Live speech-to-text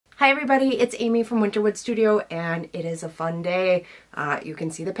Hi everybody, it's Amy from Winterwood Studio and it is a fun day. You can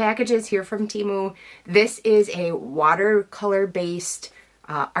see the packages here from Temu. This is a watercolor based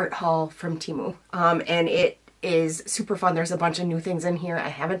art haul from Temu and it is super fun. There's a bunch of new things in here I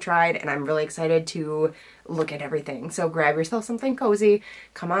haven't tried and I'm really excited to look at everything. So grab yourself something cozy,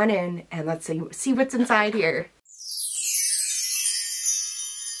 come on in and let's see what's inside here.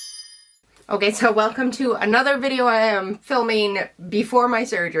 Okay, so welcome to another video I am filming before my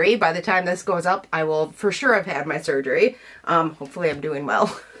surgery. By the time this goes up, I will for sure have had my surgery. Hopefully I'm doing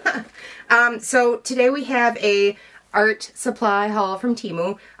well. So today we have a art supply haul from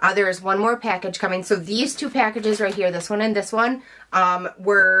Temu. There is one more package coming. So these two packages right here, this one and this one,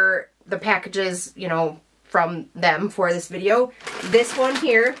 were the packages, you know, from them for this video. This one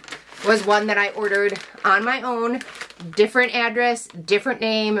here was one that I ordered on my own. Different address, different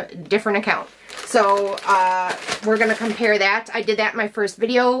name, different account. So we're gonna compare that. I did that in my first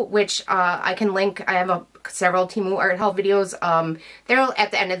video, which I can link. I have several Temu art haul videos. There at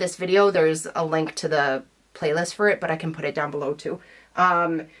the end of this video, there's a link to the playlist for it, but I can put it down below too.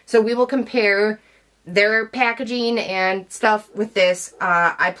 So we will compare their packaging and stuff with this.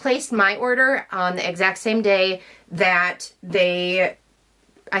 I placed my order on the exact same day that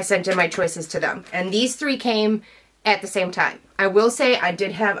I sent in my choices to them. And these three came at the same time. I will say I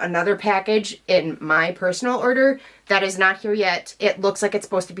did have another package in my personal order that is not here yet. It looks like it's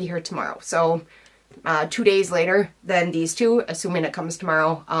supposed to be here tomorrow. So 2 days later than these two, assuming it comes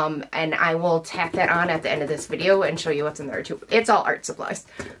tomorrow. And I will tack that on at the end of this video and show you what's in there too. It's all art supplies.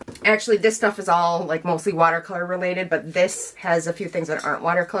 Actually, this stuff is all like mostly watercolor related, but this has a few things that aren't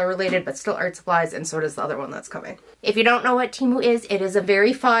watercolor related, but still art supplies, and so does the other one that's coming. If you don't know what Temu is, it is a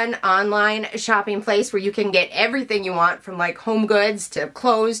very fun online shopping place where you can get everything you want, from like home goods to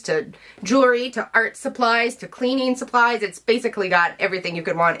clothes to jewelry to art supplies to cleaning supplies. It's basically got everything you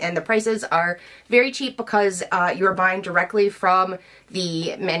could want, and the prices are very cheap because you're buying directly from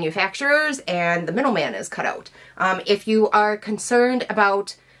the manufacturers and the middleman is cut out. If you are concerned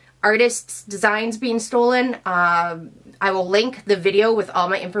about artists' designs being stolen, I will link the video with all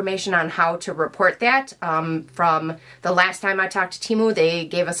my information on how to report that. From the last time I talked to Temu, they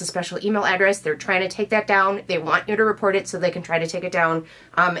gave us a special email address. They're trying to take that down. They want you to report it so they can try to take it down.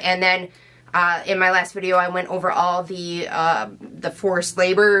 And then in my last video, I went over all the forced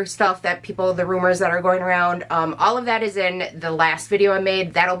labor stuff that the rumors that are going around. All of that is in the last video I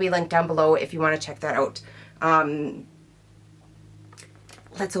made. That'll be linked down below if you want to check that out.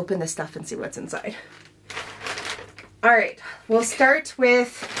 Let's open this stuff and see what's inside. Alright, we'll start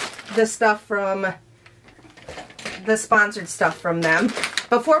with the stuff from the sponsored stuff from them.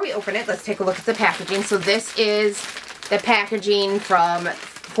 Before we open it, let's take a look at the packaging. So this is the packaging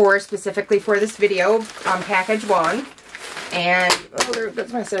specifically for this video, package 1. And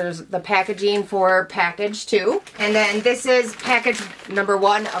there's the packaging for package 2. And then this is package number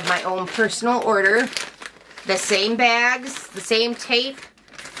 1 of my own personal order. The same bags, the same tape.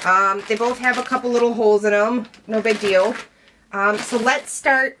 They both have a couple little holes in them. No big deal. So let's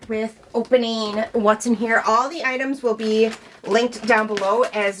start with opening what's in here. All the items will be linked down below,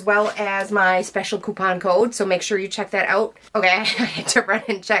 as well as my special coupon code, so make sure you check that out. Okay, I had to run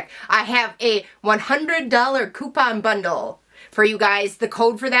and check. I have a $100 coupon bundle for you guys. The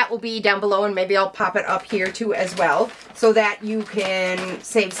code for that will be down below, and maybe I'll pop it up here too as well, so that you can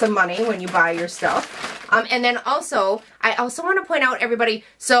save some money when you buy your stuff. And then also, I also want to point out, everybody,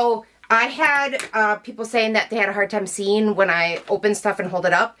 so I had people saying that they had a hard time seeing when I open stuff and hold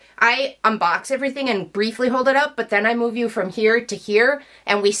it up. I unbox everything and briefly hold it up, but then I move you from here to here,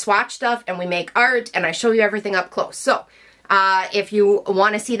 and we swatch stuff, and we make art, and I show you everything up close. So if you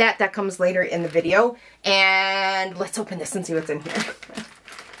want to see that, that comes later in the video. And let's open this and see what's in here.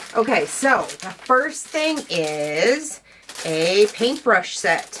 Okay, so the first thing is a paintbrush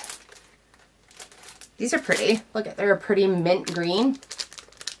set. These are pretty. Look at, they're a pretty mint green.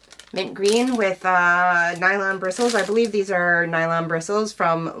 Mint green with nylon bristles. I believe these are nylon bristles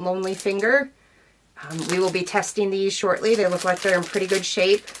from Lonely Finger. We will be testing these shortly. They look like they're in pretty good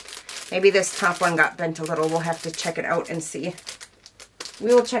shape. Maybe this top one got bent a little. We'll have to check it out and see.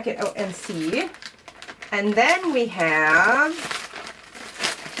 We will check it out and see. And then we have,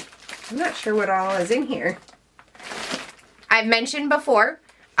 I'm not sure what all is in here. I've mentioned before,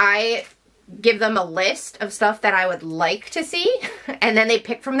 I give them a list of stuff that I would like to see, and then they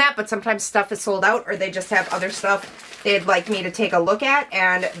pick from that, but sometimes stuff is sold out, or they just have other stuff they'd like me to take a look at,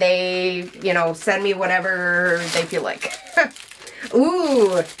 and they, you know, send me whatever they feel like.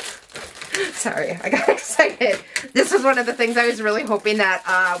 Ooh! Sorry, I got excited. This was one of the things I was really hoping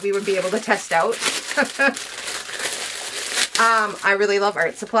that we would be able to test out. I really love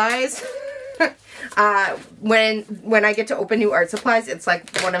art supplies. When I get to open new art supplies, it's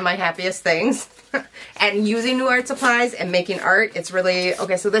like one of my happiest things. And using new art supplies and making art, it's really,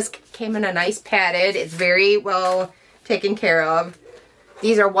 okay, so this came in a nice padded. It's very well taken care of.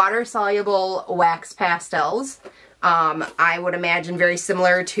 These are water-soluble wax pastels. I would imagine very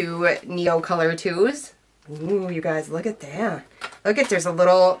similar to Neo Color 2s. Ooh, you guys, look at that. Look at, there's a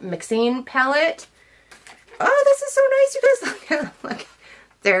little mixing palette. Oh, this is so nice, you guys. Look at, look.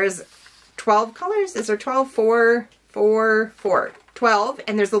 There's 12 colors. Is there 12? 4, 4, 4. 12.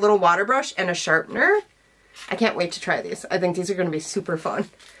 And there's a little water brush and a sharpener. I can't wait to try these. I think these are going to be super fun.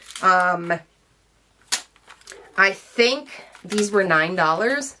 I think these were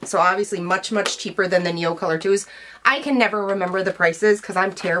 $9. So obviously much, much cheaper than the Neo Color 2s. I can never remember the prices because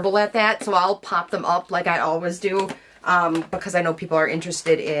I'm terrible at that. So I'll pop them up like I always do. Because I know people are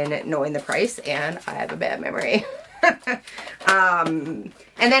interested in knowing the price and I have a bad memory.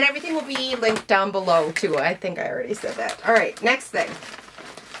 And then everything will be linked down below too. I think I already said that. All right, next thing.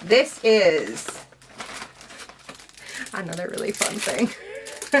 This is another really fun thing.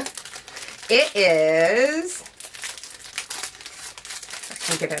 It is, I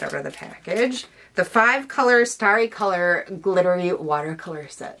can get it out of the package. The 5-color Starry Color Glittery Watercolor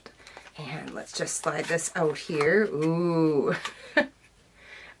Set. And let's just slide this out here. Ooh,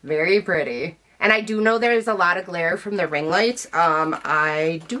 very pretty. And I do know there's a lot of glare from the ring lights.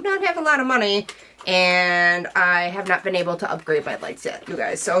 I do not have a lot of money and I have not been able to upgrade my lights yet, you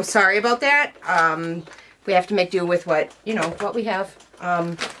guys. So sorry about that. We have to make do with what, you know, what we have.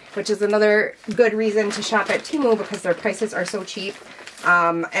 Which is another good reason to shop at Temu because their prices are so cheap.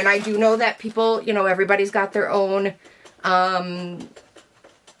 And I do know that people, you know, everybody's got their own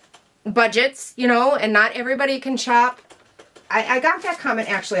budgets, you know, and not everybody can shop. I got that comment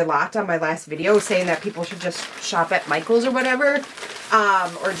actually a lot on my last video saying that people should just shop at Michael's or whatever,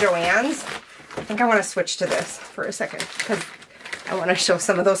 or Joann's. I think I want to switch to this for a second because I want to show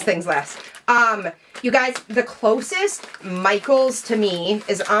some of those things last. You guys, the closest Michael's to me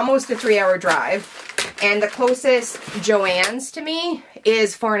is almost a 3-hour drive, and the closest Joann's to me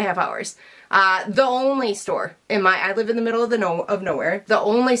is 4.5 hours. The only store in I live in the middle of nowhere. The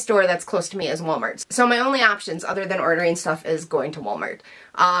only store that's close to me is Walmart. So my only options other than ordering stuff is going to Walmart.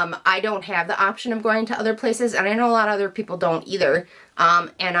 I don't have the option of going to other places, and I know a lot of other people don't either.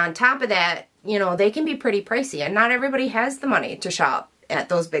 And on top of that, you know, they can be pretty pricey, and not everybody has the money to shop at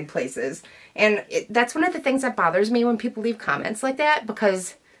those big places. And that's one of the things that bothers me when people leave comments like that,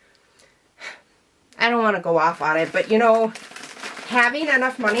 because I don't want to go off on it, but you know, having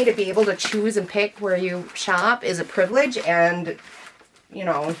enough money to be able to choose and pick where you shop is a privilege, and you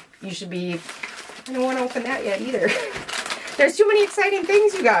know, you should be, I don't want to open that yet either. There's too many exciting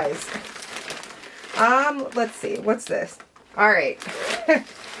things, you guys. Let's see, what's this? All right,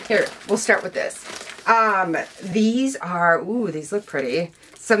 here, we'll start with this. These are, ooh, these look pretty.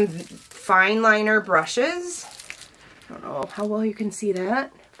 Some fine liner brushes. I don't know how well you can see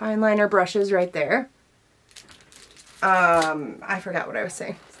that. Fine liner brushes right there. I forgot what I was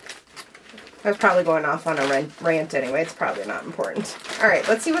saying. I was probably going off on a rant anyway. It's probably not important. All right,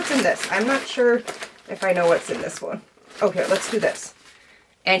 let's see what's in this. I'm not sure if I know what's in this one. Okay, let's do this.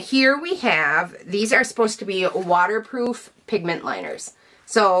 And here we have, these are supposed to be waterproof pigment liners.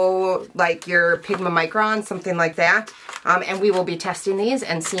 So like your Pigment Micron, something like that. And we will be testing these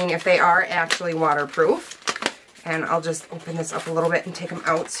and seeing if they are actually waterproof. And I'll just open this up a little bit and take them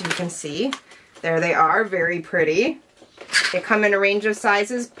out so you can see. There they are, very pretty. They come in a range of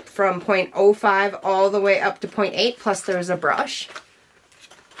sizes from 0.05 all the way up to 0.8, plus there's a brush.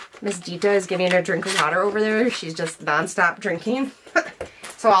 Miss Dita is getting a drink of water over there. She's just nonstop drinking.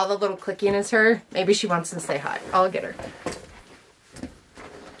 So all the little clicking is her. Maybe she wants to say hi. I'll get her.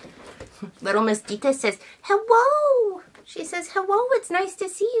 Little Miss Dita says, hello. She says, hello, it's nice to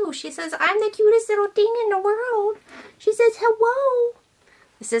see you. She says, I'm the cutest little thing in the world. She says, hello.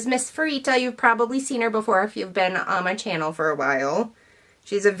 This is Miss Farita. You've probably seen her before if you've been on my channel for a while.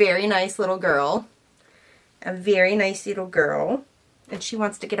 She's a very nice little girl. A very nice little girl. And she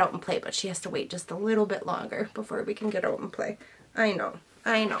wants to get out and play, but she has to wait just a little bit longer before we can get out and play. I know,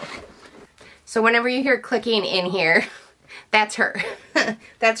 I know. So whenever you hear clicking in here, that's her.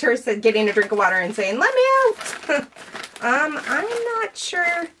 That's her getting a drink of water and saying, let me out. I'm not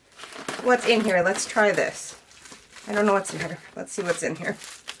sure what's in here. Let's try this. I don't know what's in here. Let's see what's in here.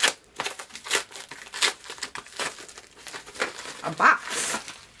 A box.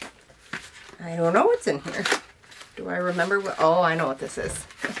 I don't know what's in here. Do I remember what? Oh, I know what this is.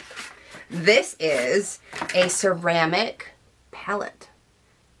 This is a ceramic palette.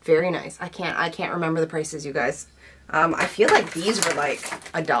 Very nice. I can't remember the prices, you guys. I feel like these were like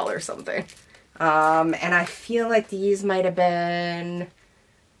 $1 something. And I feel like these might have been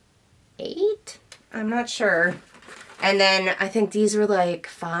 $8. I'm not sure. And then I think these were like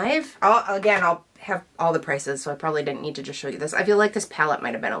 $5. Again, I'll have all the prices, so I probably didn't need to just show you this. I feel like this palette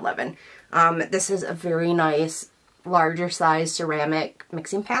might have been $11. This is a very nice, larger size ceramic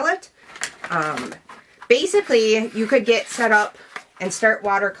mixing palette. Basically, you could get set up and start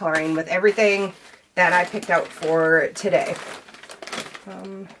watercoloring with everything that I picked out for today.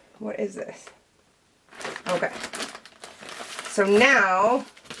 What is this? Okay. So now,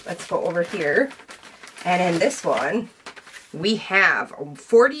 let's go over here. And in this one, we have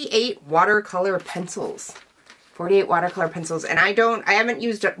 48 watercolor pencils. 48 watercolor pencils. And I haven't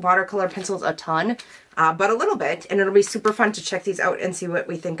used watercolor pencils a ton, but a little bit. And it'll be super fun to check these out and see what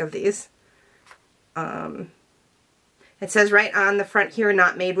we think of these. It says right on the front here,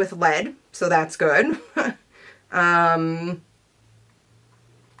 not made with lead, so that's good.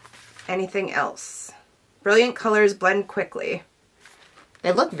 Anything else? Brilliant colors blend quickly.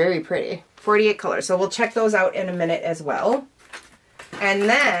 They look very pretty. 48 colors, so we'll check those out in a minute as well. And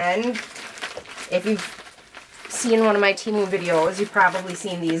then, if you've seen one of my Temu videos, you've probably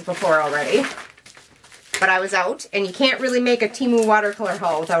seen these before already. But I was out, and you can't really make a Temu watercolor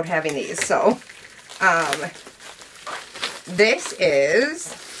haul without having these, so... this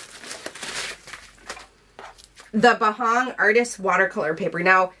is the Bahang Artist Watercolor Paper.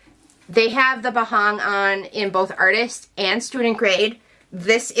 Now, they have the Bahang on in both artist and student grade.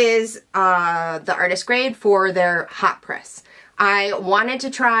 This is the artist grade for their hot press. I wanted to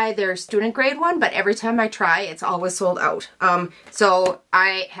try their student grade one, but every time I try, it's always sold out. So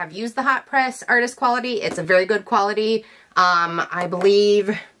I have used the hot press artist quality. It's a very good quality. I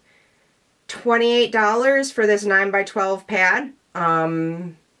believe $28 for this 9x12 pad.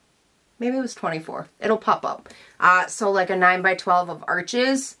 Maybe it was 24. It'll pop up. So like a 9x12 of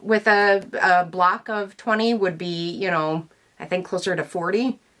arches with a block of 20 would be, you know, I think closer to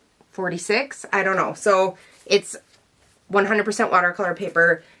 40, 46. I don't know. So it's 100% watercolor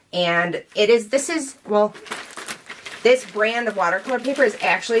paper, and this brand of watercolor paper is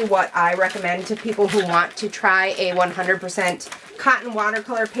actually what I recommend to people who want to try a 100% cotton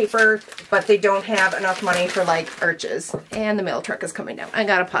watercolor paper, but they don't have enough money for like arches. And the mail truck is coming down. I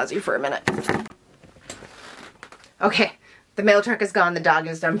gotta pause you for a minute. Okay, the mail truck is gone. The dog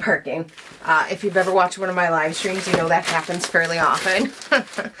is done parking. If you've ever watched one of my live streams, you know that happens fairly often.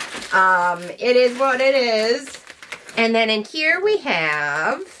 It is what it is. And then in here we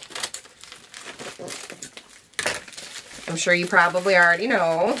have, I'm sure you probably already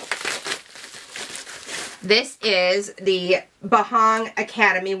know, this is the Bahang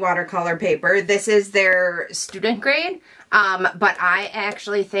Academy watercolor paper. This is their student grade, but I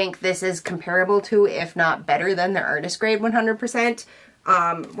actually think this is comparable to, if not better than, their artist grade 100%.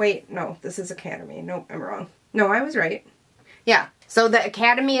 Wait, no, this is Academy. Nope, I'm wrong. No, I was right. Yeah, so the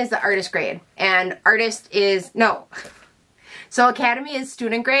Academy is the artist grade, and artist is, no. So Academy is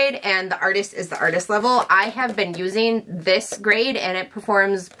student grade, and the artist is the artist level. I have been using this grade, and it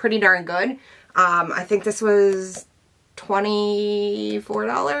performs pretty darn good. I think this was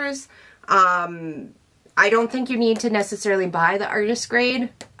 $24. I don't think you need to necessarily buy the artist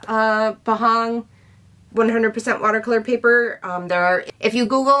grade Bahang 100% watercolor paper. If you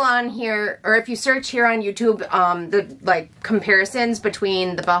Google on here, or if you search here on YouTube, the like comparisons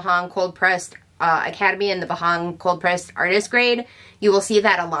between the Bahang cold pressed Academy and the Bahang cold pressed artist grade, you will see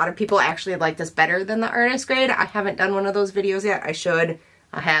that a lot of people actually like this better than the artist grade. I haven't done one of those videos yet. I should.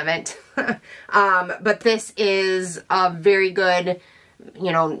 I haven't. But this is a very good,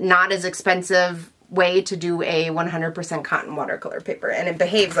 you know, not as expensive way to do a 100% cotton watercolor paper. And it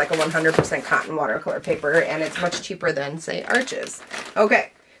behaves like a 100% cotton watercolor paper, and it's much cheaper than, say, arches.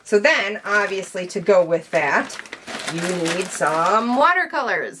 Okay, so then, obviously, to go with that, you need some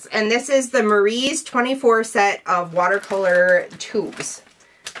watercolors. And this is the Marie's 24 set of watercolor tubes.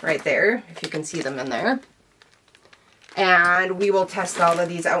 Right there, if you can see them in there. And we will test all of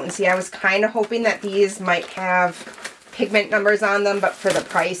these out and see. I was kind of hoping that these might have pigment numbers on them, but for the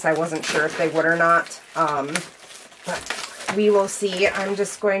price, I wasn't sure if they would or not. But we will see. I'm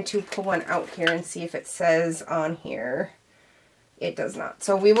just going to pull one out here and see if it says on here. It does not.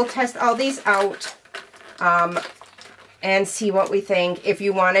 So we will test all these out and see what we think. If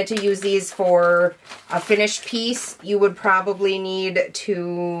you wanted to use these for a finished piece, you would probably need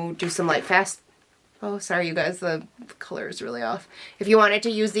to do some light fast. Oh, sorry, you guys, the color is really off. If you wanted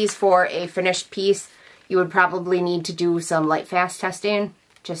to use these for a finished piece, you would probably need to do some light fast testing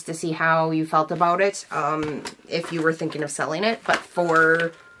just to see how you felt about it, if you were thinking of selling it. But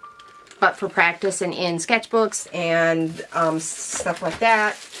for but for practice and in sketchbooks and stuff like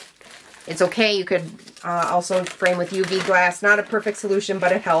that, it's okay. You could also frame with UV glass. Not a perfect solution,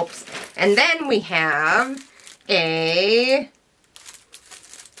 but it helps. And then we have a,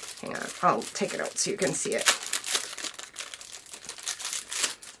 hang on, I'll take it out so you can see it.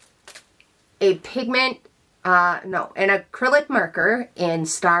 A pigment, no, an acrylic marker in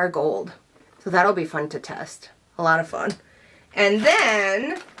Star Gold. So that'll be fun to test. A lot of fun. And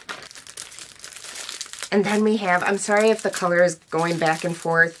then we have, I'm sorry if the color is going back and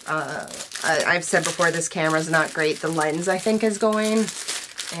forth. I've said before, this camera's not great. The lens, I think, is going.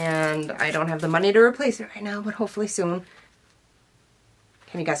 And I don't have the money to replace it right now, but hopefully soon.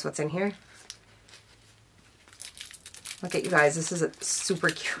 Can you guess what's in here? Look at you guys. This is super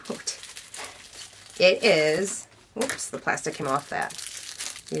cute. It is, whoops, the plastic came off that.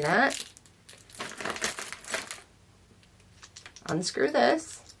 See that? Unscrew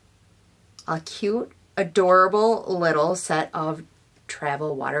this. A cute, adorable little set of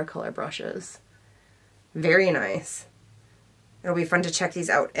travel watercolor brushes. Very nice. It'll be fun to check these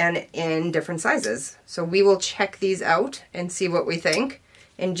out, and in different sizes. So we will check these out and see what we think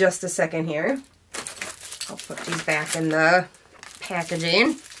in just a second here. I'll put these back in the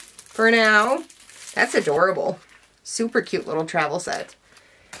packaging for now. That's adorable. Super cute little travel set.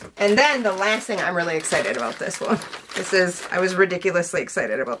 And then the last thing, I'm really excited about this one. I was ridiculously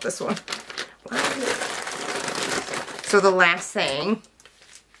excited about this one. So the last thing,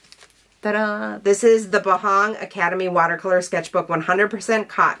 ta-da! This is the Bahang Academy Watercolor Sketchbook 100%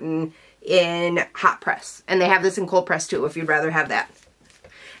 cotton in hot press. And they have this in cold press too, if you'd rather have that.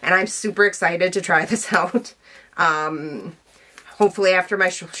 And I'm super excited to try this out. Hopefully after my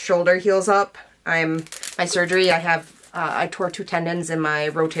shoulder heals up, my surgery, I tore 2 tendons in my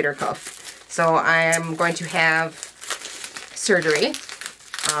rotator cuff. So I am going to have surgery.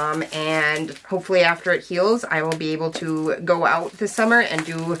 And hopefully after it heals, I will be able to go out this summer and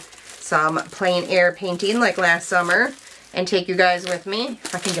do some plein air painting like last summer and take you guys with me.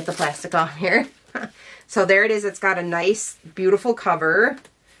 If I can get the plastic off here. So there it is. It's got a nice, beautiful cover.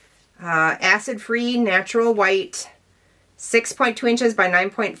 Acid-free, natural white, 6.2 inches by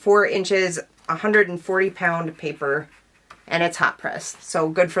 9.4 inches, 140-pound paper, and it's hot pressed. So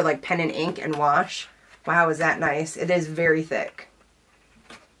good for like pen and ink and wash. Wow, is that nice? It is very thick.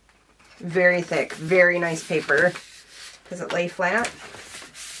 Very thick, very nice paper. Does it lay flat?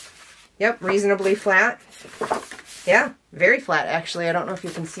 Yep, reasonably flat. Yeah, very flat actually. I don't know if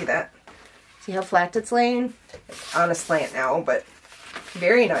you can see that. See how flat it's laying? It's on a slant now, but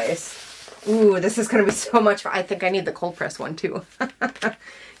very nice. Ooh, this is going to be so much fun. I think I need the cold press one too.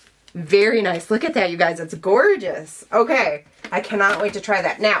 Very nice. Look at that, you guys. It's gorgeous. Okay, I cannot wait to try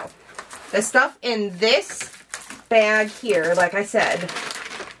that. Now, the stuff in this bag here, like I said,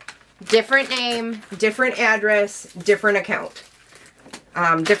 different name, different address, different account.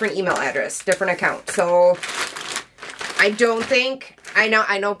 Different email address, different account. So I don't think,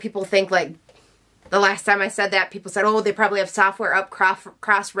 I know people think like, the last time I said that, people said, oh, they probably have software up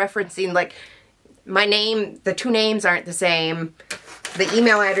cross-referencing. Like, my name, the 2 names aren't the same. The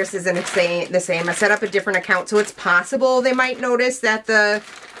email address isn't the same. I set up a different account, so it's possible they might notice that the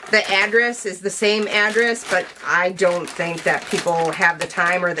address is the same address, but I don't think that people have the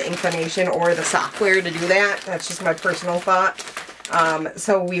time or the inclination or the software to do that. That's just my personal thought.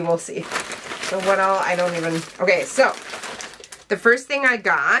 So we will see. So what all, I don't even, okay, so the first thing I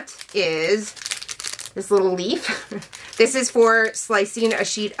got is this little leaf. This is for slicing a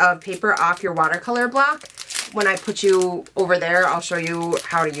sheet of paper off your watercolor block. When I put you over there, I'll show you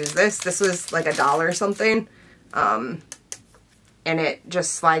how to use this. This was like $1 or something. And it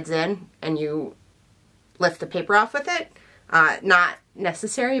just slides in and you lift the paper off with it. Not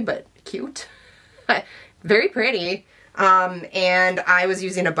necessary, but cute. Very pretty. And I was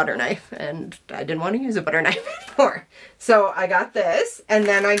using a butter knife and I didn't want to use a butter knife anymore. So I got this, and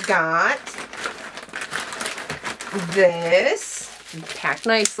then I got this packed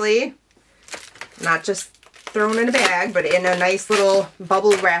nicely, not just thrown in a bag, but in a nice little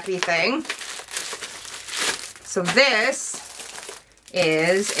bubble wrappy thing. So this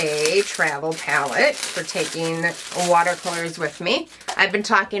is a travel palette for taking watercolors with me. I've been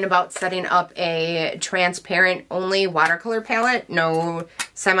talking about setting up a transparent only watercolor palette, no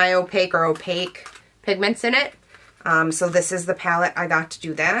semi-opaque or opaque pigments in it. So this is the palette I got to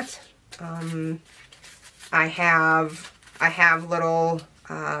do that. I have little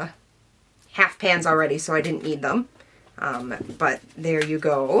half pans already, so I didn't need them. But there you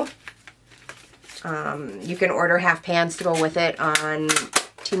go. You can order half pans to go with it on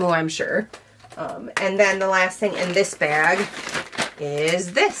Temu, I'm sure. And then the last thing in this bag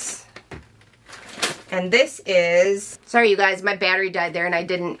is this. And this is, sorry you guys, my battery died there and I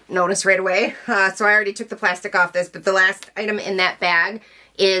didn't notice right away. So I already took the plastic off this, but the last item in that bag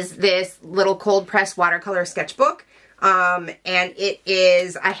is this little cold press watercolor sketchbook. And it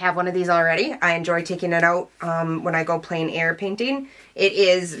is, I have one of these already. I enjoy taking it out when I go plein air painting. It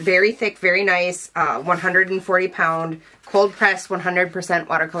is very thick, very nice, 140 pound, cold press, 100%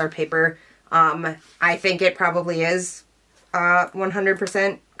 watercolor paper. I think it probably is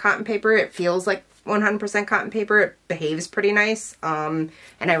 100% cotton paper. It feels like 100% cotton paper. It behaves pretty nice. And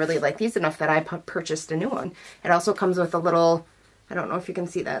I really like these enough that I purchased a new one. It also comes with a little, I don't know if you can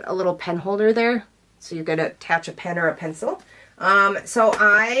see that, a little pen holder there. So you could attach a pen or a pencil. So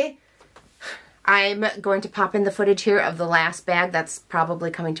I'm going to pop in the footage here of the last bag. That's probably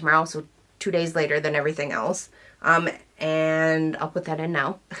coming tomorrow, so 2 days later than everything else. And I'll put that in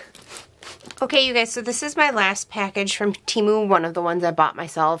now. Okay, you guys, so this is my last package from Temu, one of the ones I bought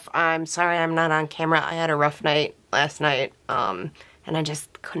myself. I'm sorry I'm not on camera. I had a rough night last night, and I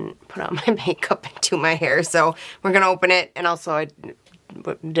just couldn't put on my makeup and do my hair. So we're going to open it, and also I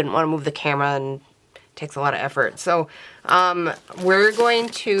didn't want to move the camera, and takes a lot of effort. So we're going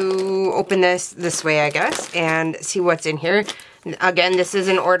to open this way, I guess, and see what's in here. Again, this is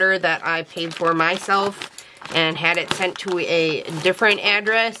an order that I paid for myself and had it sent to a different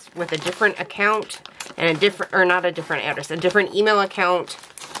address with a different account and a different, or not a different address, a different email account.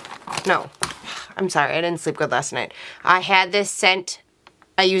 No, I'm sorry, I didn't sleep good last night. I had this sent,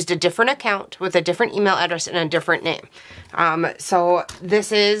 I used a different account with a different email address and a different name. So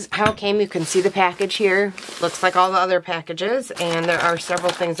this is how it came. You can see the package here. Looks like all the other packages, and there are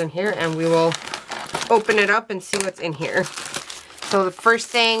several things in here, and we will open it up and see what's in here. So the first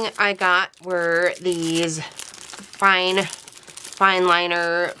thing I got were these fine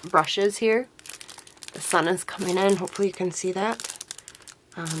liner brushes here. The sun is coming in. Hopefully you can see that.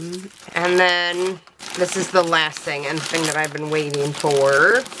 And then this is the last thing, and the thing that I've been waiting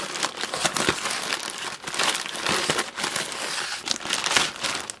for.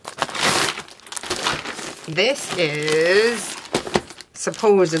 This is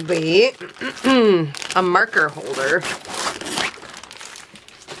supposedly a marker holder.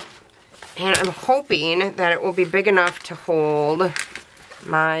 And I'm hoping that it will be big enough to hold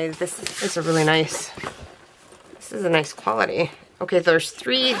my, this is a really nice, this is a nice quality. Okay, there's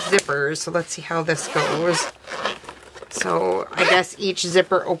 3 zippers, so let's see how this goes. So I guess each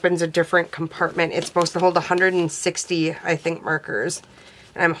zipper opens a different compartment. It's supposed to hold 160, I think, markers.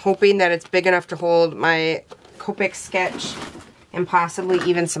 And I'm hoping that it's big enough to hold my Copic sketch and possibly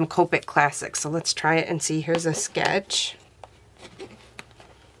even some Copic classics. So let's try it and see. Here's a sketch.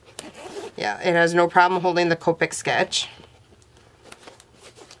 Yeah, it has no problem holding the Copic sketch.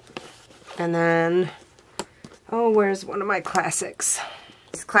 And then, oh, where's one of my classics?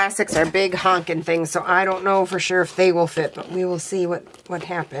 These classics are big honking things, so I don't know for sure if they will fit, but we will see what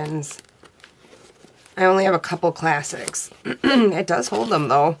happens. I only have a couple classics. It does hold them,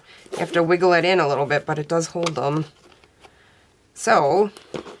 though. You have to wiggle it in a little bit, but it does hold them. So,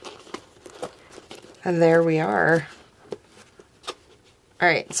 and there we are.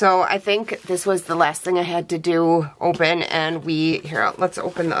 Alright, so I think this was the last thing I had to do, open, and here, let's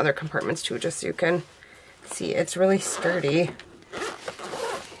open the other compartments too, just so you can see. It's really sturdy.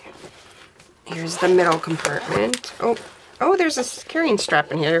 Here's the middle compartment. Oh, there's a carrying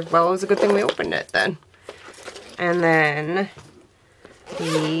strap in here. Well, it was a good thing we opened it then. And then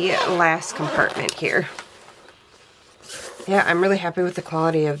the last compartment here. Yeah, I'm really happy with the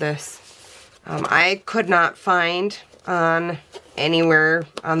quality of this. I could not find on anywhere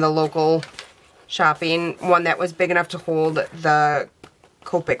on the local shopping one that was big enough to hold the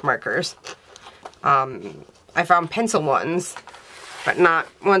Copic markers. I found pencil ones, but not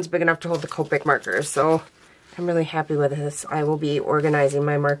ones big enough to hold the Copic markers, so I'm really happy with this. I will be organizing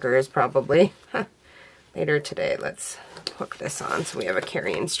my markers probably later today. Let's hook this on so we have a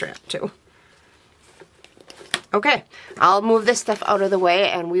carrying strap too. Okay, I'll move this stuff out of the way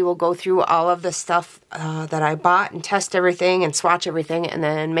and we will go through all of the stuff that I bought and test everything and swatch everything and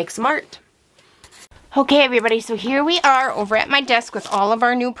then make some art. Okay everybody, so here we are over at my desk with all of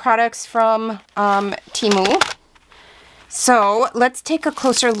our new products from Temu. So let's take a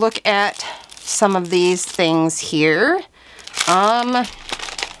closer look at some of these things here. I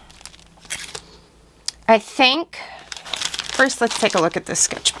think, first let's take a look at this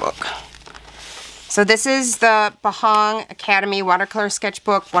sketchbook. So this is the Bahang Academy Watercolor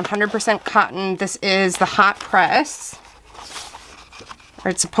Sketchbook, 100% cotton. This is the hot press,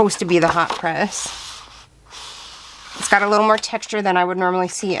 or it's supposed to be the hot press. It's got a little more texture than I would normally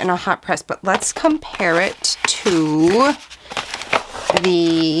see in a hot press, but let's compare it to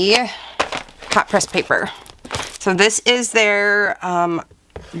the hot press paper. So this is their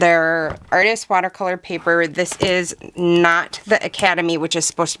artist watercolor paper. This is not the Academy, which is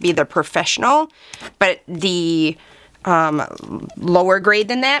supposed to be the professional, but the lower grade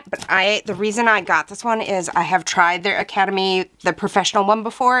than that. But the reason I got this one is I have tried their Academy, the professional one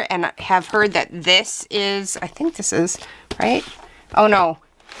before, and have heard that this is, I think this is, right? Oh no,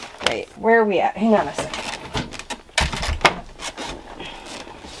 wait, where are we at? Hang on a second.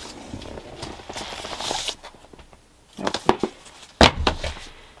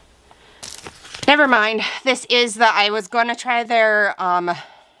 Never mind. This is I was going to try the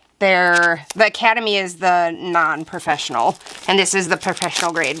Academy is the non-professional, and this is the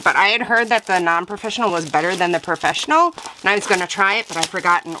professional grade. But I had heard that the non-professional was better than the professional, and I was going to try it, but I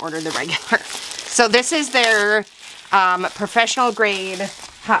forgot and ordered the regular. So this is their professional grade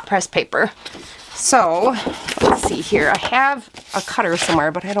hot press paper. So, let's see here. I have a cutter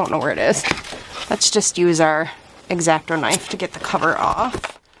somewhere, but I don't know where it is. Let's just use our X-Acto knife to get the cover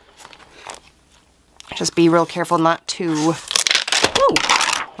off. Just be real careful not to, ooh,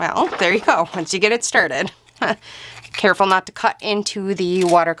 well, there you go, once you get it started. Careful not to cut into the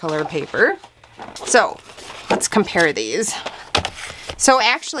watercolor paper. So, let's compare these. So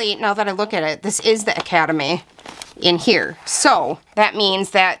actually, now that I look at it, this is the Academy in here. So, that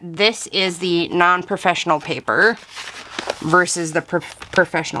means that this is the non-professional paper versus the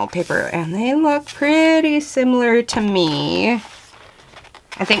professional paper. And they look pretty similar to me.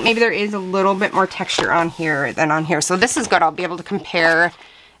 I think maybe there is a little bit more texture on here than on here. So this is good. I'll be able to compare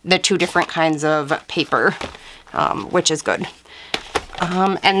the two different kinds of paper, which is good.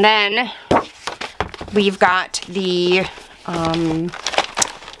 And then we've got the,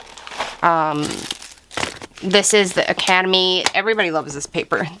 this is the Academy. Everybody loves this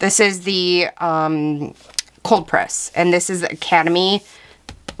paper. This is the cold press, and this is the Academy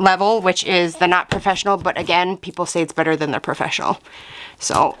level, which is the not professional, but again, people say it's better than the professional.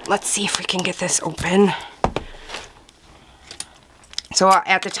 So let's see if we can get this open. So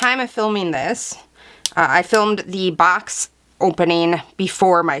at the time of filming this, I filmed the box opening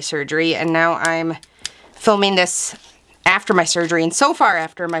before my surgery, and now I'm filming this after my surgery, and so far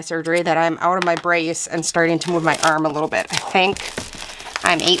after my surgery that I'm out of my brace and starting to move my arm a little bit. I think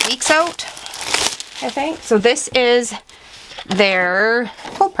I'm 8 weeks out, I think. So this is their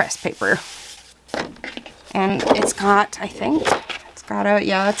cold press paper. And it's got, I think,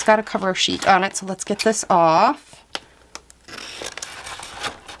 it's got a cover sheet on it. So let's get this off.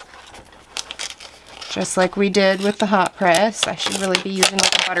 Just like we did with the hot press. I should really be using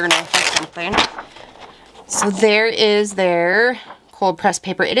like a butter knife or something. So there is their cold press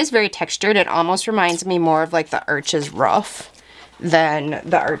paper. It is very textured. It almost reminds me more of like the Arches Rough than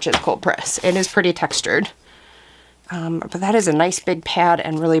the Arches cold press. It is pretty textured. But that is a nice big pad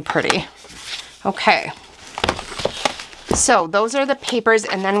and really pretty. Okay. So those are the papers,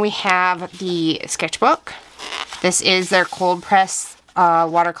 and then we have the sketchbook. This is their cold press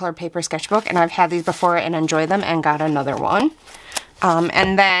watercolor paper sketchbook, and I've had these before and enjoyed them and got another one.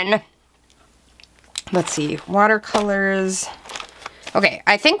 And then, let's see, watercolors. Okay,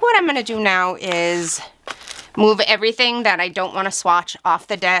 I think what I'm going to do now is move everything that I don't want to swatch off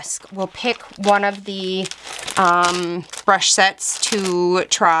the desk. We'll pick one of the brush sets to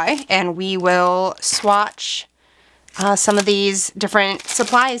try, and we will swatch some of these different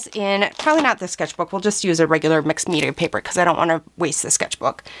supplies in, probably not the sketchbook, we'll just use a regular mixed media paper because I don't want to waste the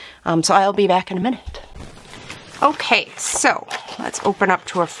sketchbook. So I'll be back in a minute. Okay, so let's open up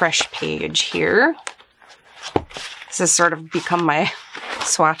to a fresh page here. This has sort of become my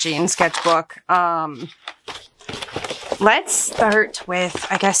swatching sketchbook. Let's start with,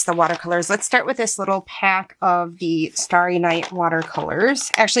 I guess, the watercolors. Let's start with this little pack of the Starry Night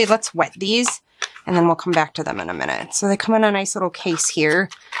watercolors. Actually, let's wet these, and then we'll come back to them in a minute. So they come in a nice little case here.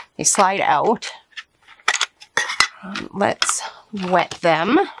 They slide out. Let's wet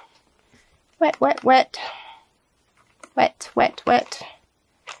them. Wet, wet, wet. Wet, wet, wet.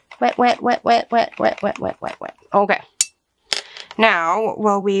 Wet, wet, wet, wet, wet, wet, wet, wet, wet, wet. Okay. Now,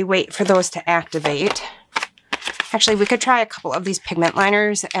 while we wait for those to activate, actually, we could try a couple of these pigment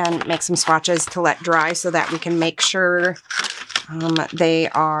liners and make some swatches to let dry so that we can make sure they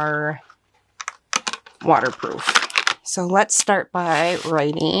are waterproof. So let's start by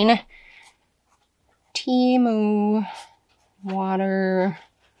writing Temu watercolor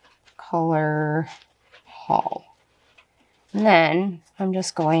haul. And then I'm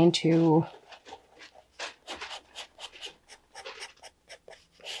just going to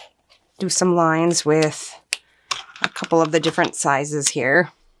do some lines with a couple of the different sizes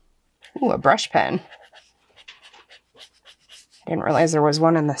here. Ooh, a brush pen. I didn't realize there was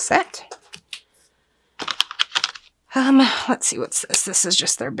one in the set. Let's see, what's this? This is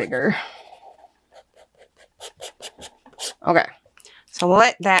just their bigger. Okay, so we'll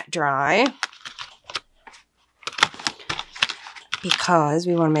let that dry because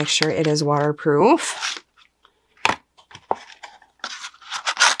we want to make sure it is waterproof.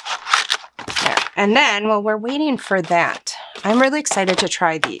 There. And then, while we're waiting for that, I'm really excited to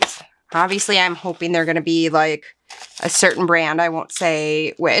try these. Obviously, I'm hoping they're going to be like a certain brand. I won't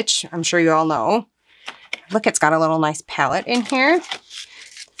say which. I'm sure you all know. Look, it's got a little nice palette in here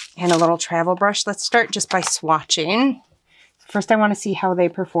and a little travel brush. Let's start just by swatching. First, I want to see how they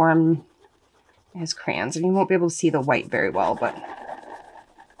perform as crayons. And you won't be able to see the white very well, but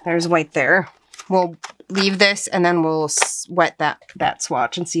there's white there. We'll leave this and then we'll wet that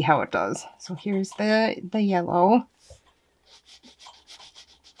swatch and see how it does. So here's the yellow.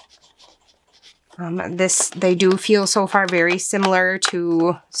 They do feel so far very similar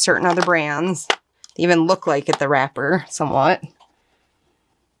to certain other brands. They even look like it, the wrapper, somewhat.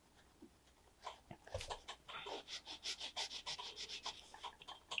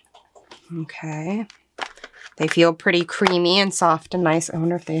 Okay. They feel pretty creamy and soft and nice. I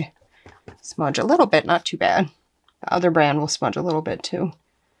wonder if they smudge a little bit. Not too bad. The other brand will smudge a little bit too,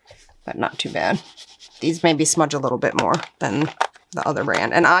 but not too bad. These maybe smudge a little bit more than the other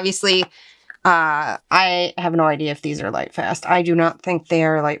brand. And obviously, I have no idea if these are light fast. I do not think they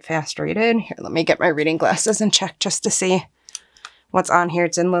are light fast rated. Here, let me get my reading glasses and check just to see what's on here.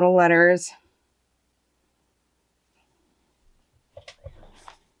 It's in little letters.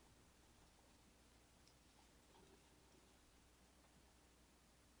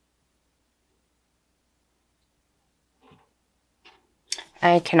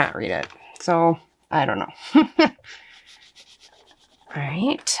 I cannot read it, so I don't know. All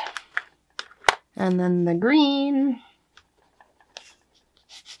right. And then the green.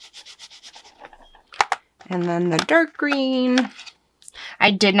 And then the dark green.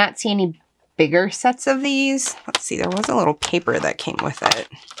 I did not see any bigger sets of these. Let's see, there was a little paper that came with it.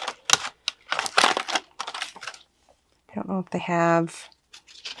 I don't know if they have...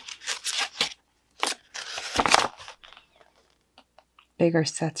 bigger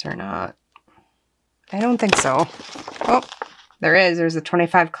sets or not. I don't think so. Oh, there is. There's a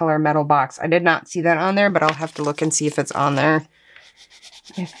 25 color metal box. I did not see that on there, but I'll have to look and see if it's on there.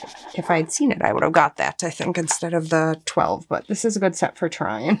 If I'd seen it, I would have got that, I think, instead of the 12. But this is a good set for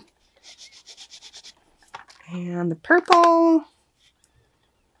trying. And the purple.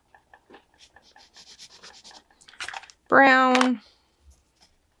 Brown.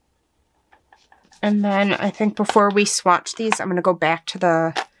 And then I think before we swatch these, I'm going to go back to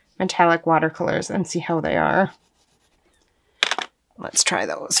the metallic watercolors and see how they are. Let's try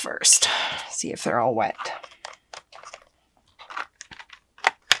those first. See if they're all wet.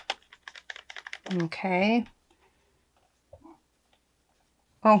 Okay.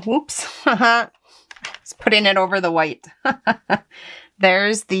 Oh, whoops. Just putting it over the white.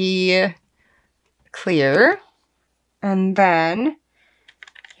 There's the clear. And then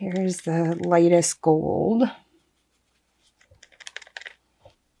here's the lightest gold.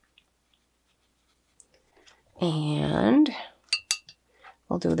 And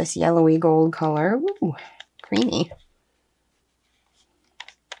we'll do this yellowy gold color. Ooh, creamy.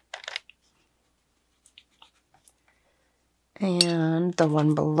 And the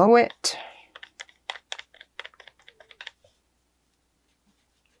one below it.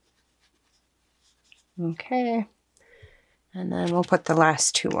 Okay. And then we'll put the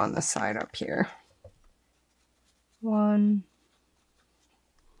last two on the side up here. 1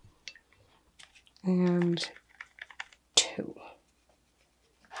 and 2.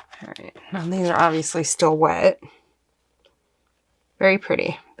 All right, now these are obviously still wet. Very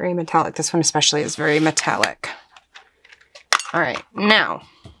pretty, very metallic. This one especially is very metallic. All right, now,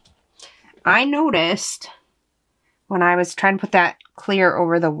 I noticed when I was trying to put that clear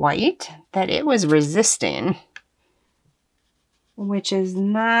over the white that it was resisting. Which is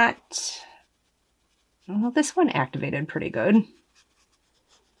not, well, this one activated pretty good.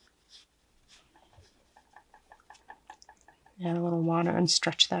 Add a little water and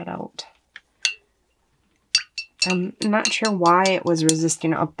stretch that out. I'm not sure why it was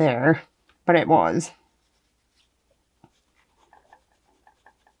resisting up there, but it was.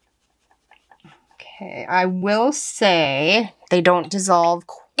 Okay, I will say they don't dissolve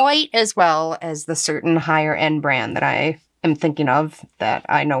quite as well as the certain higher end brand that I am thinking of that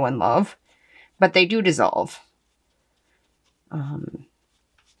I know and love, but they do dissolve and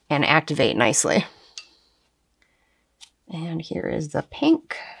activate nicely. And here is the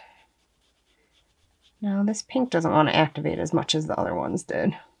pink. Now this pink doesn't want to activate as much as the other ones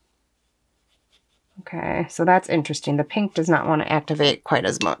did. Okay, so that's interesting. The pink does not want to activate quite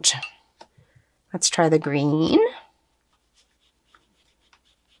as much. Let's try the green.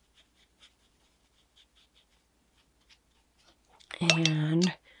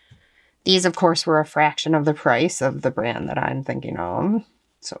 And these, of course, were a fraction of the price of the brand that I'm thinking of.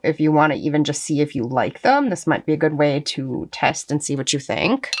 So if you want to even just see if you like them, this might be a good way to test and see what you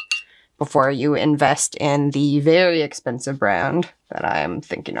think before you invest in the very expensive brand that I'm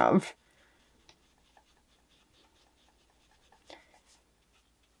thinking of.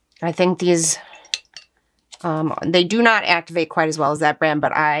 I think these, they do not activate quite as well as that brand,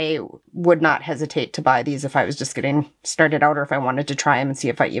 but I would not hesitate to buy these if I was just getting started out or if I wanted to try them and see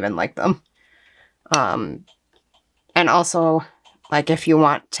if I even like them. And also, like if you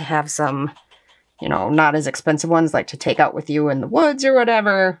want to have some, you know, not as expensive ones, like to take out with you in the woods or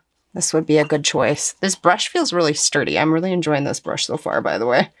whatever, this would be a good choice. This brush feels really sturdy. I'm really enjoying this brush so far, by the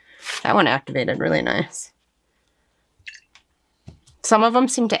way. That one activated really nice. Some of them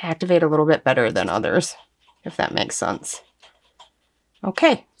seem to activate a little bit better than others, if that makes sense.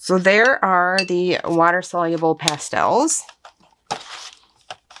 Okay, so there are the water-soluble pastels.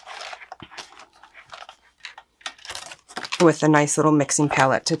 With a nice little mixing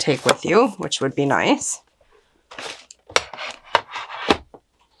palette to take with you, which would be nice.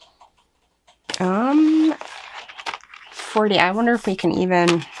 40, I wonder if we can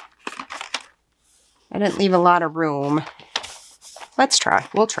even, I didn't leave a lot of room. Let's try,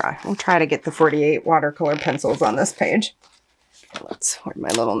 we'll try to get the 48 watercolor pencils on this page. Where'd my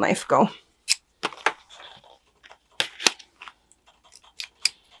little knife go?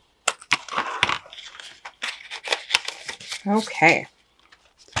 Okay.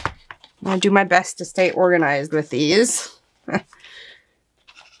 I'm gonna do my best to stay organized with these.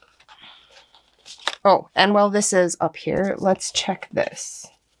 Oh, and while this is up here, let's check this.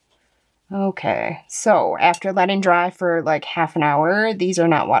 Okay, so after letting dry for like half an hour, these are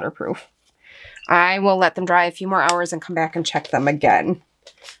not waterproof. I will let them dry a few more hours and come back and check them again.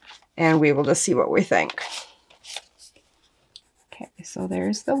 And we will just see what we think. Okay, so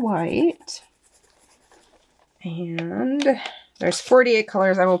there's the white. And there's 48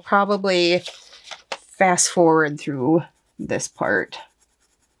 colors. I will probably fast forward through this part.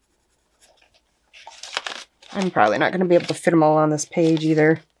 I'm probably not going to be able to fit them all on this page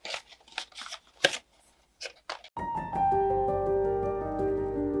either.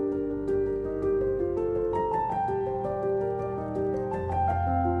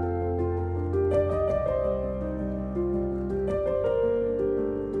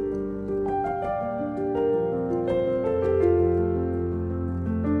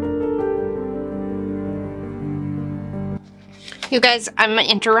 You guys, I'm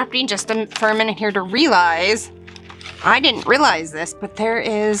interrupting just for a minute here to realize, I didn't realize this, but there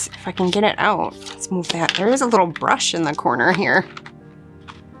is, if I can get it out, let's move that. There is a little brush in the corner here.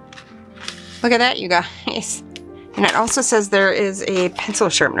 Look at that, you guys. And it also says there is a pencil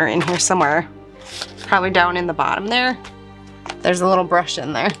sharpener in here somewhere. Probably down in the bottom there. There's a little brush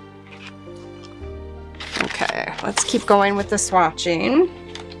in there. Okay, let's keep going with the swatching.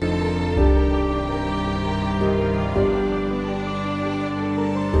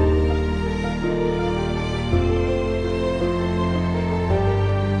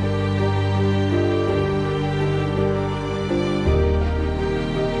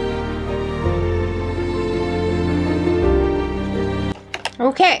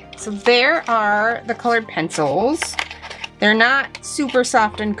 Okay, so there are the colored pencils. They're not super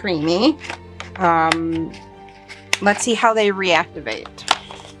soft and creamy. Let's see how they reactivate.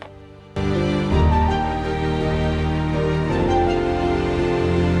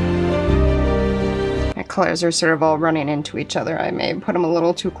 My colors are sort of all running into each other. I may put them a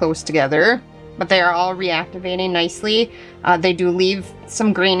little too close together, but they are all reactivating nicely. They do leave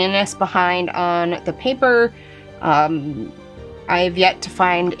some graininess behind on the paper. I have yet to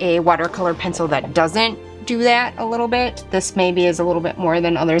find a watercolor pencil that doesn't do that a little bit. This maybe is a little bit more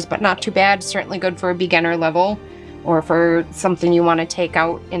than others, but not too bad. Certainly good for a beginner level or for something you want to take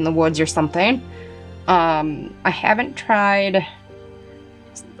out in the woods or something. I haven't tried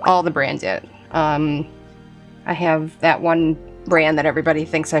all the brands yet. I have that one brand that everybody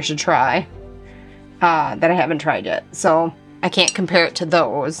thinks I should try that I haven't tried yet. So I can't compare it to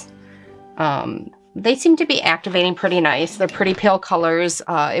those. They seem to be activating pretty nice. They're pretty pale colors.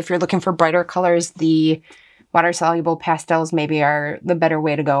 If you're looking for brighter colors, the water-soluble pastels maybe are the better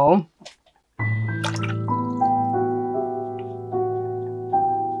way to go.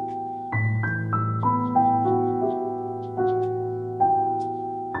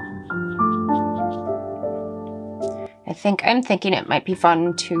 I'm thinking it might be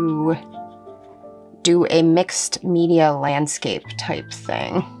fun to do a mixed media landscape type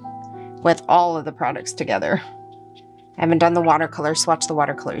thing with all of the products together. I haven't done the watercolor, swatch the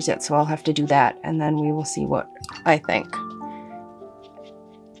watercolors yet, so I'll have to do that, and then we will see what I think.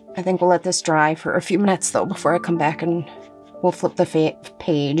 I think we'll let this dry for a few minutes though before I come back, and we'll flip the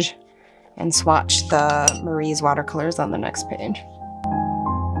page and swatch the Marie's watercolors on the next page.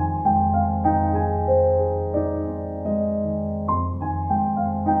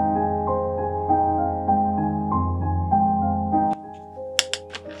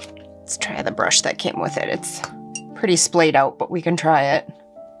 Let's try the brush that came with it. It's pretty splayed out, but we can try it.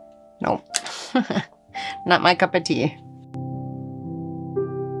 Nope. Not my cup of tea.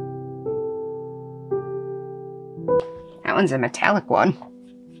 That one's a metallic one.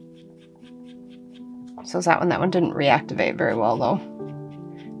 So is that one. That one didn't reactivate very well though.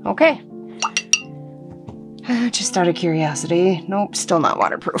 Okay. Just out of curiosity. Nope, still not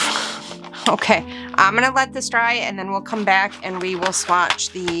waterproof. Okay, I'm gonna let this dry and then we'll come back and we will swatch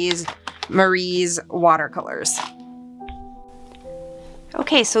these Marie's watercolors.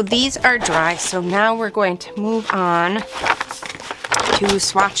 Okay, so these are dry, so now we're going to move on to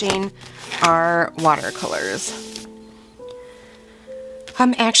swatching our watercolors.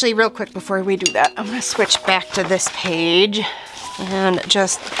 Actually, real quick before we do that, I'm gonna switch back to this page and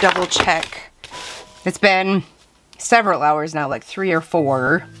just double check. It's been several hours now, like 3 or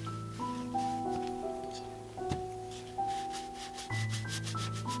 4.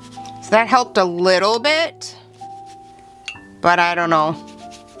 So that helped a little bit, but I don't know.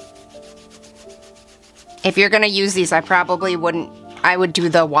 If you're gonna use these, I probably wouldn't, I would do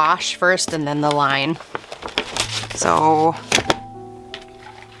the wash first and then the line. So,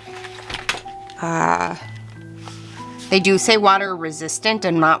 they do say water resistant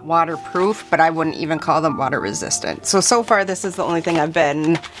and not waterproof, but I wouldn't even call them water resistant. So far this is the only thing I've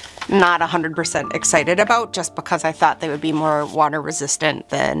been not 100% excited about, just because I thought they would be more water resistant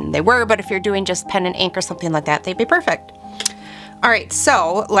than they were, but if you're doing just pen and ink or something like that, they'd be perfect. All right,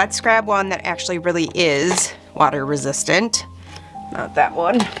 so let's grab one that actually really is water resistant. Not that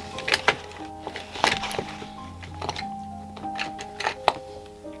one.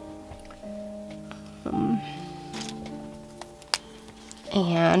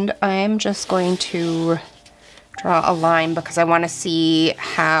 And I'm just going to draw a line because I want to see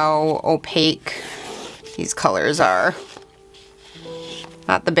how opaque these colors are.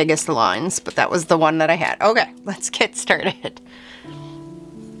 Not the biggest lines, but that was the one that I had. Okay, let's get started.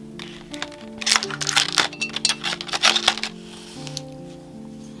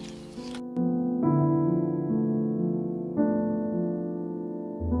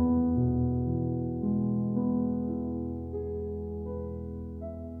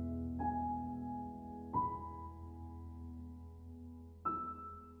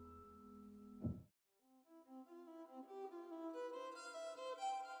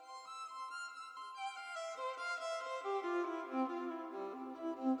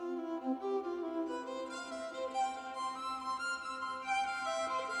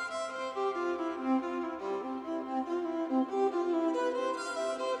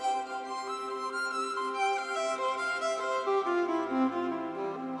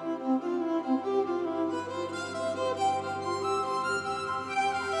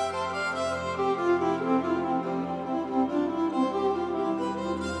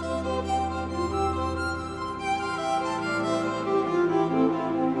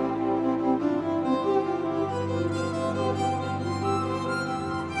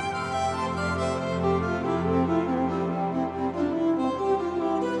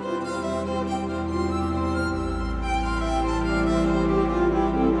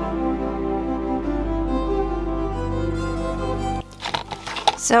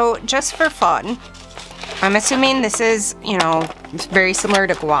 So just for fun, I'm assuming this is, you know, very similar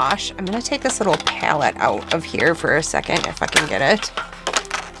to gouache. I'm gonna take this little palette out of here for a second if I can get it.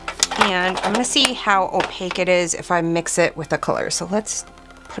 And I'm gonna see how opaque it is if I mix it with the color. So let's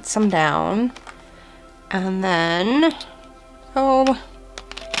put some down. And then, oh,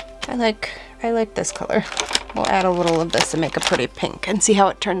 I like this color. We'll add a little of this and make a pretty pink and see how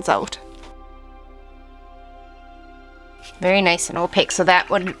it turns out. Very nice and opaque, so that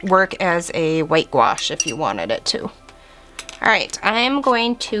would work as a white gouache if you wanted it to. All right, I'm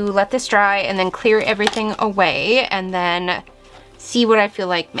going to let this dry and then clear everything away and then see what I feel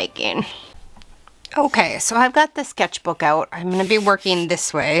like making. Okay, so I've got the sketchbook out. I'm gonna be working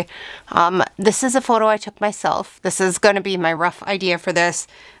this way. This is a photo I took myself. This is gonna be my rough idea for this.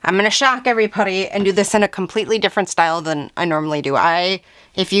 I'm gonna shock everybody and do this in a completely different style than I normally do.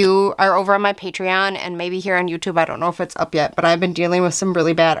 If you are over on my Patreon and maybe here on YouTube, I don't know if it's up yet, but I've been dealing with some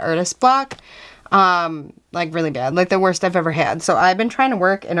really bad artist block. Like really bad, like the worst I've ever had. So I've been trying to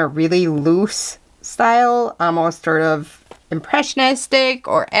work in a really loose style, almost sort of impressionistic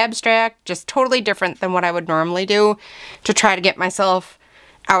or abstract, just totally different than what I would normally do to try to get myself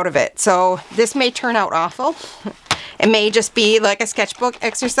out of it. So this may turn out awful. It may just be like a sketchbook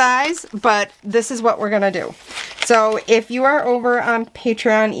exercise, but this is what we're gonna do. So if you are over on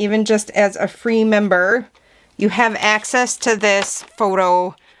Patreon, even just as a free member, you have access to this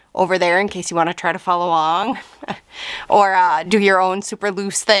photo over there in case you want to try to follow along or do your own super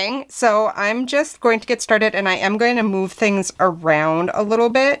loose thing. So I'm just going to get started, and I am going to move things around a little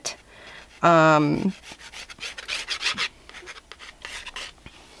bit. Okay,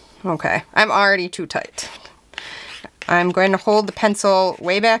 I'm already too tight. I'm going to hold the pencil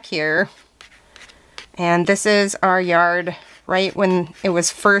way back here, and this is our yard right when it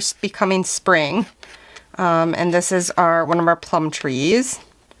was first becoming spring, and this is one of our plum trees.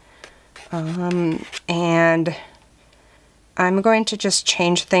 And I'm going to just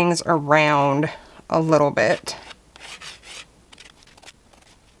change things around a little bit.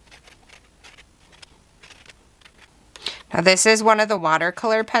 Now this is one of the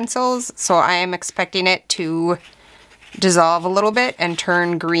watercolor pencils, so I am expecting it to dissolve a little bit and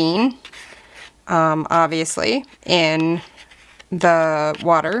turn green, obviously, in the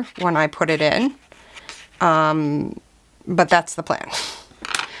water when I put it in. But that's the plan.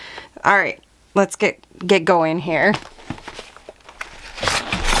 All right, let's get going here.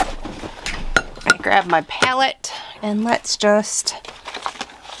 I grab my palette and let's just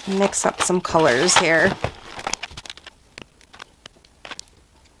mix up some colors here.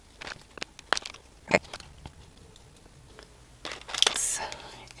 Okay.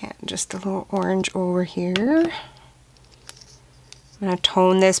 And just a little orange over here. I'm gonna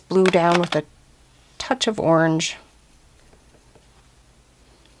tone this blue down with a touch of orange.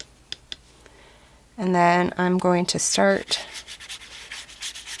 And then I'm going to start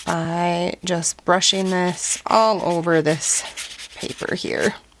by just brushing this all over this paper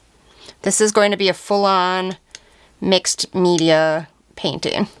here. This is going to be a full-on mixed media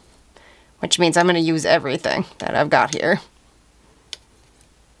painting, which means I'm going to use everything that I've got here.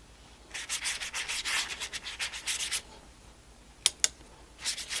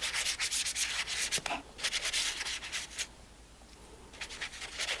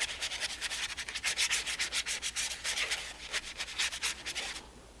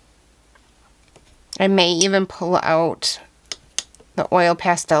 I may even pull out the oil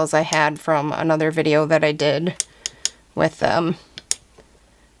pastels I had from another video that I did with them,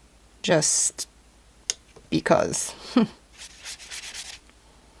 just because.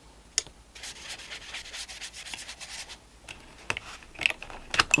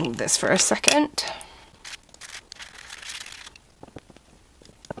 Move this for a second.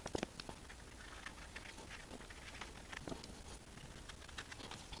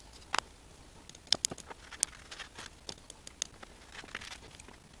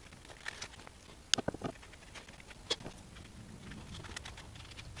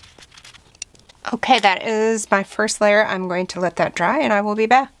 Okay, that is my first layer. I'm going to let that dry and I will be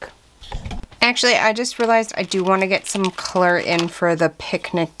back. Actually, I just realized I do want to get some color in for the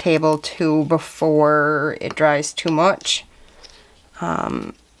picnic table too before it dries too much.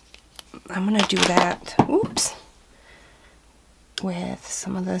 I'm going to do that, oops, with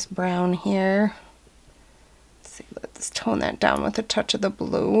some of this brown here. Let's see, let's tone that down with a touch of the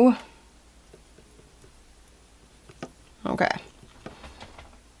blue. Okay.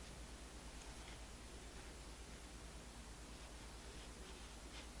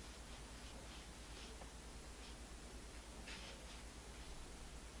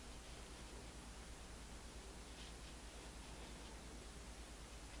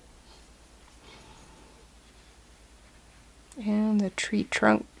 And the tree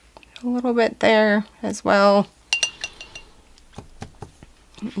trunk a little bit there as well.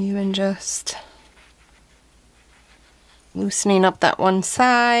 Even just loosening up that one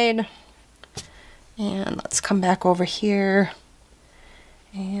side. And let's come back over here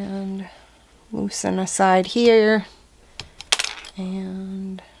and loosen a side here.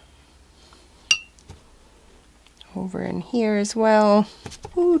 And over in here as well.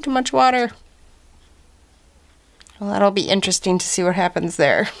 Ooh, too much water. Well, that'll be interesting to see what happens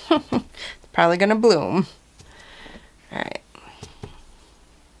there. It's probably gonna bloom. All right.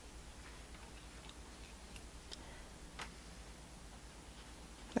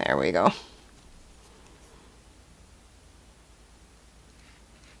 There we go.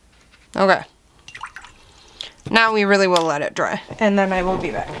 Okay. Now we really will let it dry, and then I will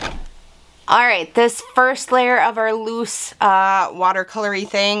be back. Alright, this first layer of our loose watercolory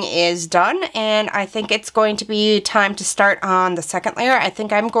thing is done, and I think it's going to be time to start on the second layer. I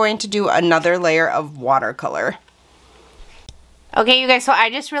think I'm going to do another layer of watercolor. Okay, you guys, so I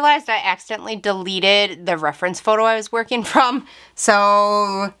just realized I accidentally deleted the reference photo I was working from,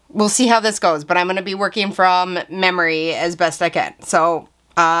 so we'll see how this goes, but I'm going to be working from memory as best I can. So,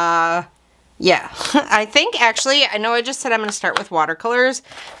 yeah, I think actually, I know I just said I'm going to start with watercolors,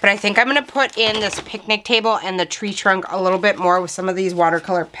 but I think I'm going to put in this picnic table and the tree trunk a little bit more with some of these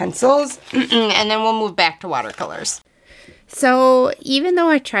watercolor pencils, and then we'll move back to watercolors. So even though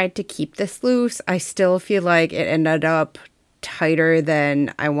I tried to keep this loose, I still feel like it ended up tighter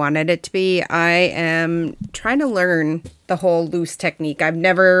than I wanted it to be. I am trying to learn the whole loose technique. I've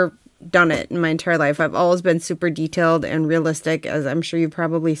never done it in my entire life. I've always been super detailed and realistic, as I'm sure you've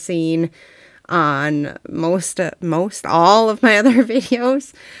probably seen on most all of my other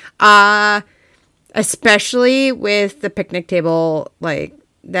videos, especially with the picnic table. Like,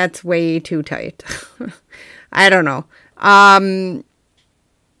 that's way too tight. I don't know.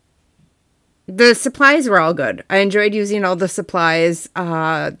 The supplies were all good. I enjoyed using all the supplies.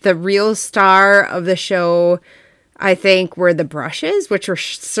 The real star of the show, I think, were the brushes, which were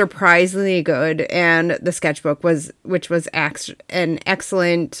surprisingly good, and the sketchbook which was an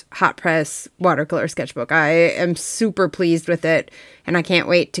excellent hot press watercolor sketchbook. I am super pleased with it, and I can't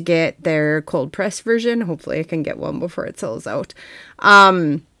wait to get their cold press version. Hopefully I can get one before it sells out.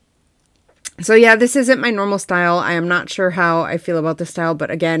 So yeah, this isn't my normal style. I am not sure how I feel about the style, but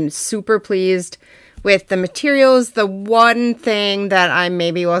again, super pleased with the materials. The one thing that I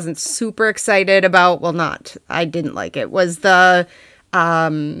maybe wasn't super excited about, well, I didn't like it, was the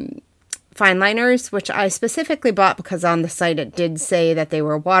fine liners, which I specifically bought because on the site it did say that they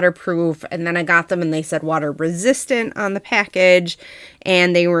were waterproof, and then I got them and they said water resistant on the package,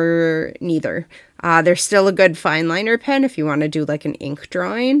 and they were neither. They're still a good fine liner pen if you want to do like an ink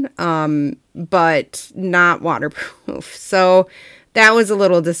drawing, but not waterproof. So that was a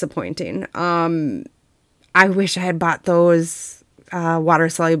little disappointing. I wish I had bought those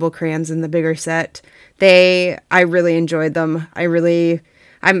water-soluble crayons in the bigger set. I really enjoyed them.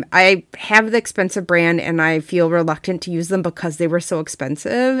 I have the expensive brand, and I feel reluctant to use them because they were so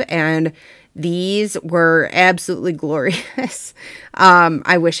expensive, and these were absolutely glorious.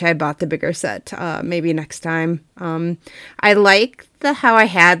 I wish I had bought the bigger set, maybe next time. I like how I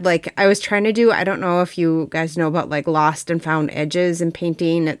had, like, I was trying to do, I don't know if you guys know about, like, lost and found edges in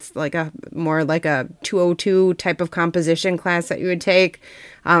painting. It's like more like a 202 type of composition class that you would take.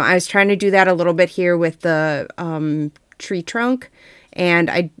 I was trying to do that a little bit here with the tree trunk,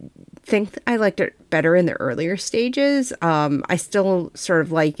 and I think I liked it better in the earlier stages. I still sort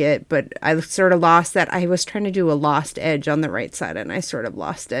of like it, but I sort of lost that. I was trying to do a lost edge on the right side, and I sort of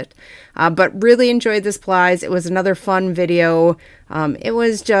lost it. But really enjoyed the supplies. It was another fun video. It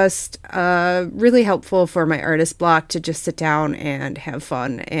was just really helpful for my artist block to just sit down and have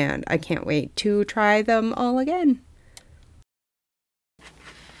fun, and I can't wait to try them all again.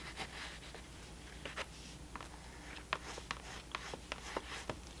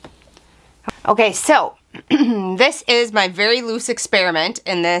 Okay, so this is my very loose experiment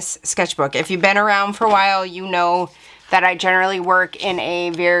in this sketchbook. If you've been around for a while, you know that I generally work in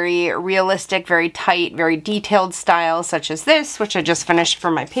a very realistic, very tight, very detailed style, such as this, which I just finished for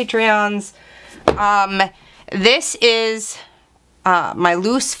my Patreons. This is my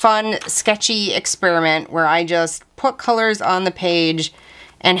loose, fun, sketchy experiment where I just put colors on the page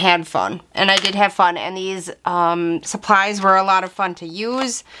and had fun. And I did have fun, and these supplies were a lot of fun to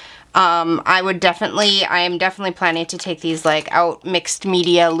use. I am definitely planning to take these like out mixed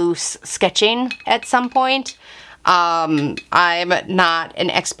media loose sketching at some point. I'm not an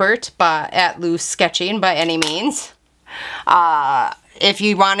expert at loose sketching by any means. If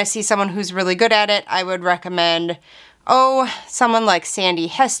you want to see someone who's really good at it, I would recommend, someone like Sandy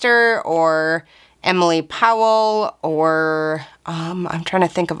Hester or Emily Powell, or I'm trying to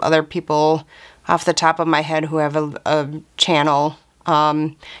think of other people off the top of my head who have a channel.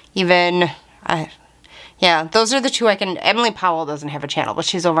 Yeah, those are the two I can. Emily Powell doesn't have a channel, but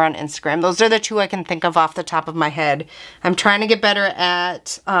she's over on Instagram. Those are the two I can think of off the top of my head. I'm trying to get better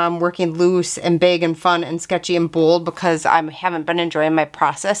at working loose and big and fun and sketchy and bold because I haven't been enjoying my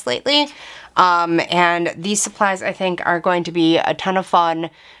process lately. And these supplies, I think, are going to be a ton of fun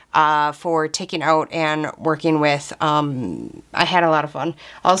for taking out and working with. I had a lot of fun.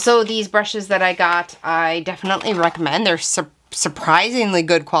 Also, these brushes that I got, I definitely recommend. They're surprisingly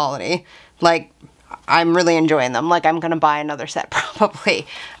good quality. Like, I'm really enjoying them. Like, I'm gonna buy another set probably.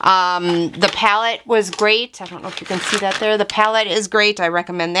 The palette was great. I don't know if you can see that there. The palette is great. I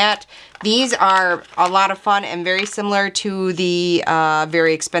recommend that. These are a lot of fun and very similar to the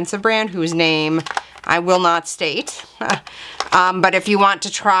very expensive brand whose name I will not state. But if you want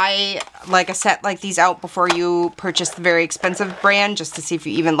to try like a set like these out before you purchase the very expensive brand, just to see if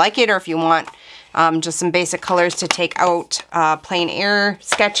you even like it, or if you want just some basic colors to take out plain air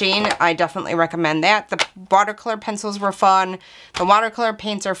sketching, I definitely recommend that. The watercolor pencils were fun. The watercolor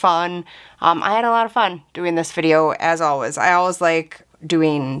paints are fun. I had a lot of fun doing this video, as always. I always like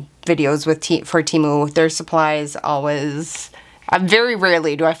doing videos with for Temu. Their supplies always... very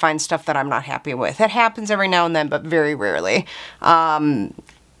rarely do I find stuff that I'm not happy with. It happens every now and then, but very rarely. And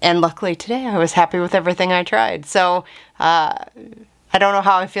luckily today I was happy with everything I tried. So, I don't know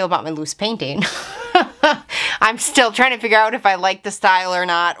how I feel about my loose painting. I'm still trying to figure out if I like the style or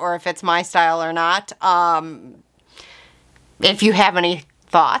not, or if it's my style or not. If you have any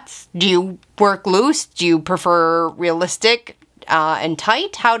thoughts, do you work loose? Do you prefer realistic and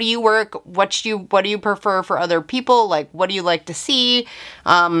tight? How do you work? What do you prefer for other people? Like, what do you like to see?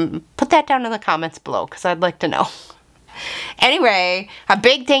 Put that down in the comments below, because I'd like to know. Anyway, a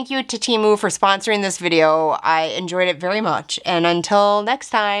big thank you to Temu for sponsoring this video. I enjoyed it very much. And until next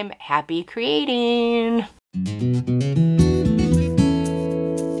time, happy creating!